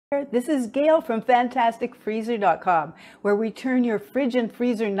This is Gail from FantasticFreezer.com, where we turn your fridge and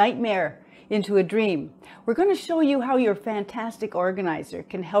freezer nightmare into a dream. We're going to show you how your fantastic organizer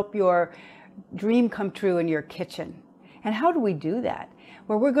can help your dream come true in your kitchen. And how do we do that?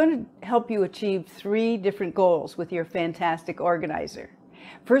 Well, we're going to help you achieve 3 different goals with your fantastic organizer.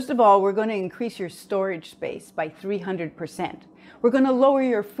 First of all, we're going to increase your storage space by 300%. We're going to lower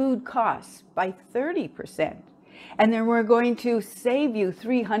your food costs by 30%. And then we're going to save you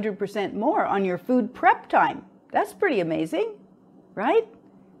 300% more on your food prep time. That's pretty amazing, right?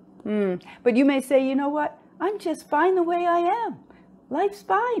 But you may say, you know what? I'm just fine the way I am. Life's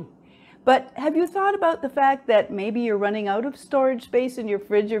fine. But have you thought about the fact that maybe you're running out of storage space in your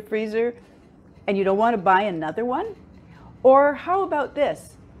fridge or freezer and you don't want to buy another one? Or how about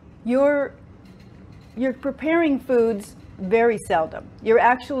this? You're preparing foods very seldom. You're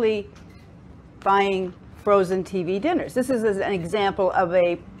actually buying frozen TV dinners. This is an example of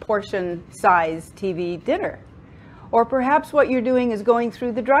a portion size TV dinner. Or perhaps what you're doing is going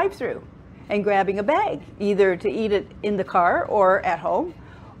through the drive-through and grabbing a bag, either to eat it in the car or at home,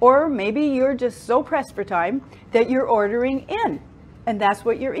 or maybe you're just so pressed for time that you're ordering in and that's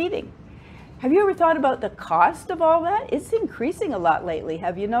what you're eating. Have you ever thought about the cost of all that? It's increasing a lot lately.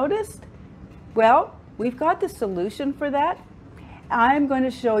 Have you noticed? Well, we've got the solution for that. I'm going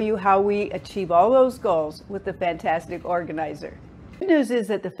to show you how we achieve all those goals with the Fantastic Organizer. The good news is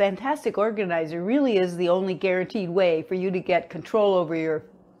that the Fantastic Organizer really is the only guaranteed way for you to get control over your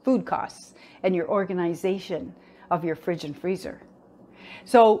food costs and your organization of your fridge and freezer.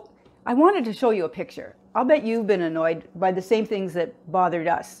 So I wanted to show you a picture. I'll bet you've been annoyed by the same things that bothered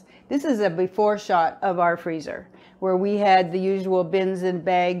us. This is a before shot of our freezer, where we had the usual bins and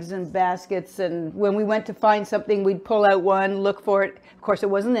bags and baskets, and when we went to find something, we'd pull out one, look for it. Of course, it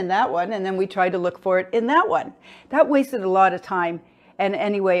wasn't in that one, and then we tried to look for it in that one. That wasted a lot of time, and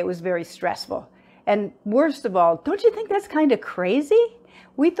anyway, it was very stressful. And worst of all, don't you think that's kind of crazy?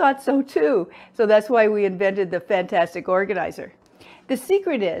 We thought so too. So that's why we invented the Fantastic Organizer. The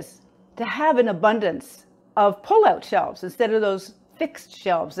secret is to have an abundance of pull-out shelves instead of those fixed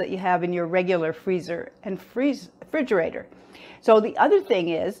shelves that you have in your regular freezer and refrigerator. So the other thing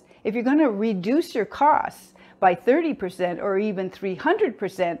is, if you're going to reduce your costs by 30% or even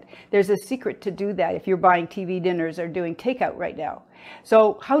 300%, there's a secret to do that if you're buying TV dinners or doing takeout right now.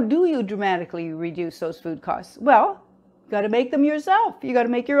 So how do you dramatically reduce those food costs? Well, you got to make them yourself. You got to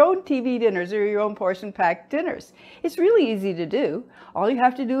make your own TV dinners or your own portion packed dinners. It's really easy to do. All you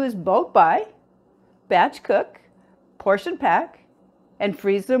have to do is bulk buy, batch cook, portion pack, and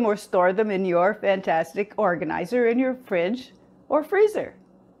freeze them or store them in your Fantastic Organizer in your fridge or freezer.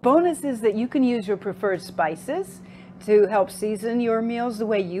 Bonus is that you can use your preferred spices to help season your meals the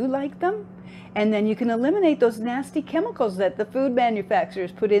way you like them. And then you can eliminate those nasty chemicals that the food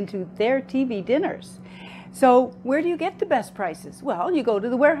manufacturers put into their TV dinners. So where do you get the best prices? Well, you go to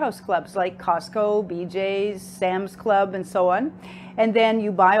the warehouse clubs like Costco, BJ's, Sam's Club, and so on. And then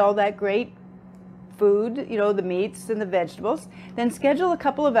you buy all that great food, you know, the meats and the vegetables. Then schedule a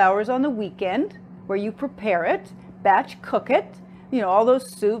couple of hours on the weekend where you prepare it, batch cook it, you know, all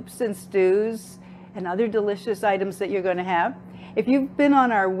those soups and stews and other delicious items that you're going to have. If you've been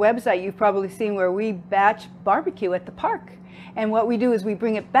on our website, you've probably seen where we batch barbecue at the park. And what we do is we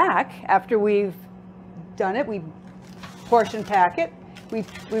bring it back after we've done it. We portion pack it. We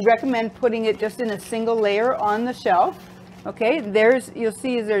recommend putting it just in a single layer on the shelf. Okay, you'll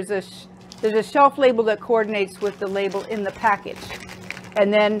see there's a shelf label that coordinates with the label in the package.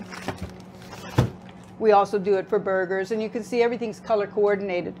 And then we also do it for burgers, and you can see everything's color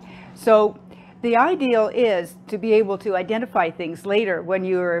coordinated. So the ideal is to be able to identify things later when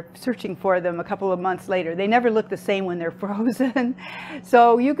you're searching for them a couple of months later. They never look the same when they're frozen.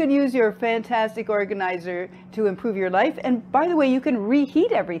 So you can use your Fantastic Organizer to improve your life. And by the way, you can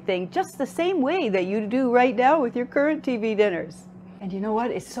reheat everything just the same way that you do right now with your current TV dinners. And you know what?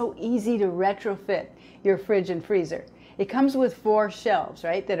 It's so easy to retrofit your fridge and freezer. It comes with 4 shelves,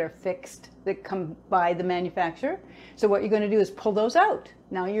 right, that are fixed, that come by the manufacturer. So what you're going to do is pull those out.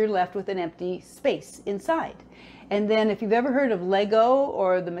 Now you're left with an empty space inside. And then if you've ever heard of Lego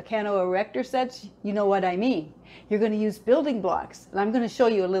or the Meccano Erector sets, you know what I mean. You're going to use building blocks. And I'm going to show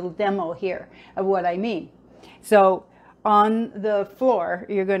you a little demo here of what I mean. So on the floor,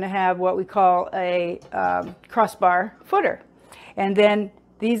 you're going to have what we call a crossbar footer. And then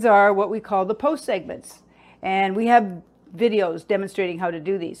these are what we call the post segments. And we have videos demonstrating how to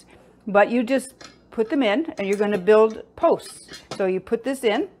do these. But you just put them in and you're going to build posts. So you put this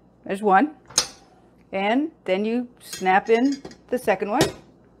in, there's one, and then you snap in the second one.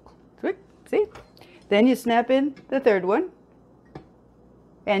 See? Then you snap in the third one.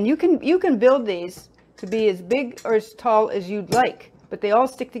 And you can build these to be as big or as tall as you'd like, but they all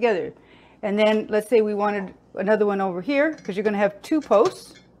stick together. And then let's say we wanted another one over here, because you're going to have 2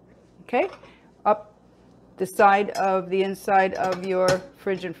 posts, okay, up the side of the inside of your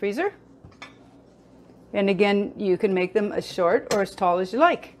fridge and freezer. And again, you can make them as short or as tall as you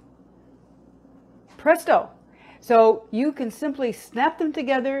like. Presto. So you can simply snap them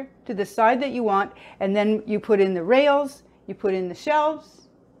together to the side that you want, and then you put in the rails, you put in the shelves,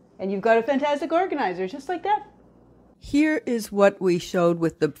 and you've got a fantastic organizer just like that. Here is what we showed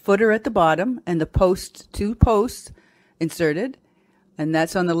with the footer at the bottom and the posts, 2 posts inserted, and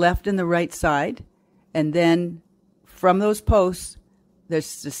that's on the left and the right side. And then from those posts,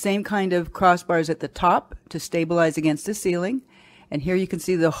 there's the same kind of crossbars at the top to stabilize against the ceiling. And here you can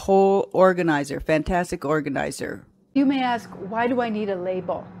see the whole organizer, fantastic organizer. You may ask, why do I need a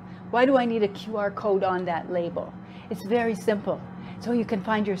label? Why do I need a QR code on that label? It's very simple, so you can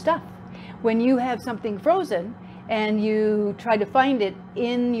find your stuff. When you have something frozen and you try to find it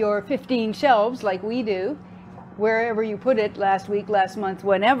in your 15 shelves like we do, wherever you put it last week, last month,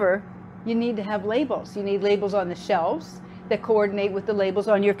 whenever, you need to have labels. You need labels on the shelves that coordinate with the labels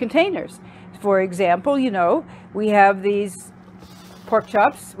on your containers. For example, you know, we have these pork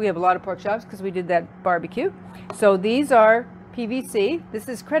chops. We have a lot of pork chops because we did that barbecue. So these are PVC. This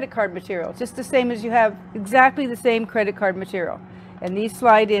is credit card material, just the same as you have, exactly the same credit card material. And these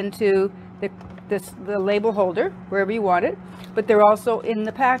slide into the label holder wherever you want it, but they're also in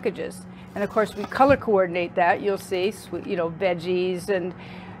the packages. And of course we color coordinate that. You'll see, you know, veggies and,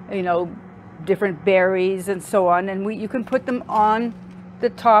 you know, different berries and so on. And you can put them on the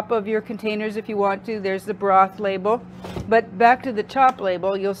top of your containers if you want to. There's the broth label. But back to the chop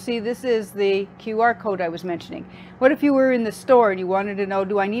label, you'll see this is the QR code I was mentioning. What if you were in the store and you wanted to know,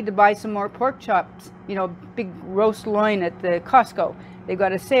 do I need to buy some more pork chops? You know, big roast loin at the Costco. They've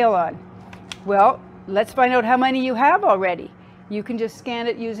got a sale on. Well, let's find out how many you have already. You can just scan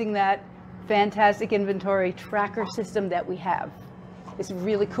it using that fantastic inventory tracker system that we have. It's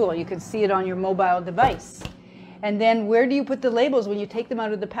really cool. You can see it on your mobile device. And then where do you put the labels when you take them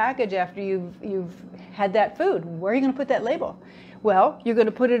out of the package after you've had that food? Where are you going to put that label? Well, you're going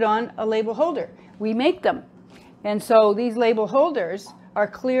to put it on a label holder. We make them. And so these label holders are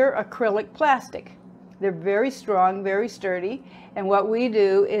clear acrylic plastic. They're very strong, very sturdy. And what we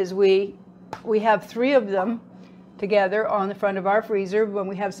do is we have 3 of them together on the front of our freezer, when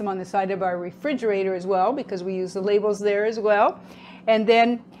we have some on the side of our refrigerator as well, because we use the labels there as well. And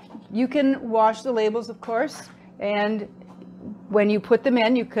then you can wash the labels, of course, and when you put them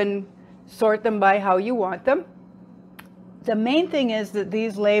in, you can sort them by how you want them. The main thing is that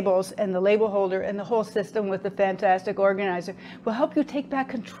these labels and the label holder and the whole system with the fantastic organizer will help you take back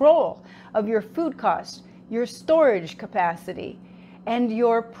control of your food costs, your storage capacity, and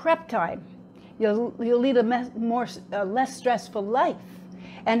your prep time. You'll lead a less stressful life.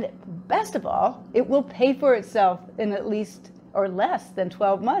 And best of all, it will pay for itself in at least or less than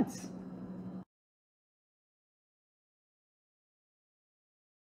 12 months.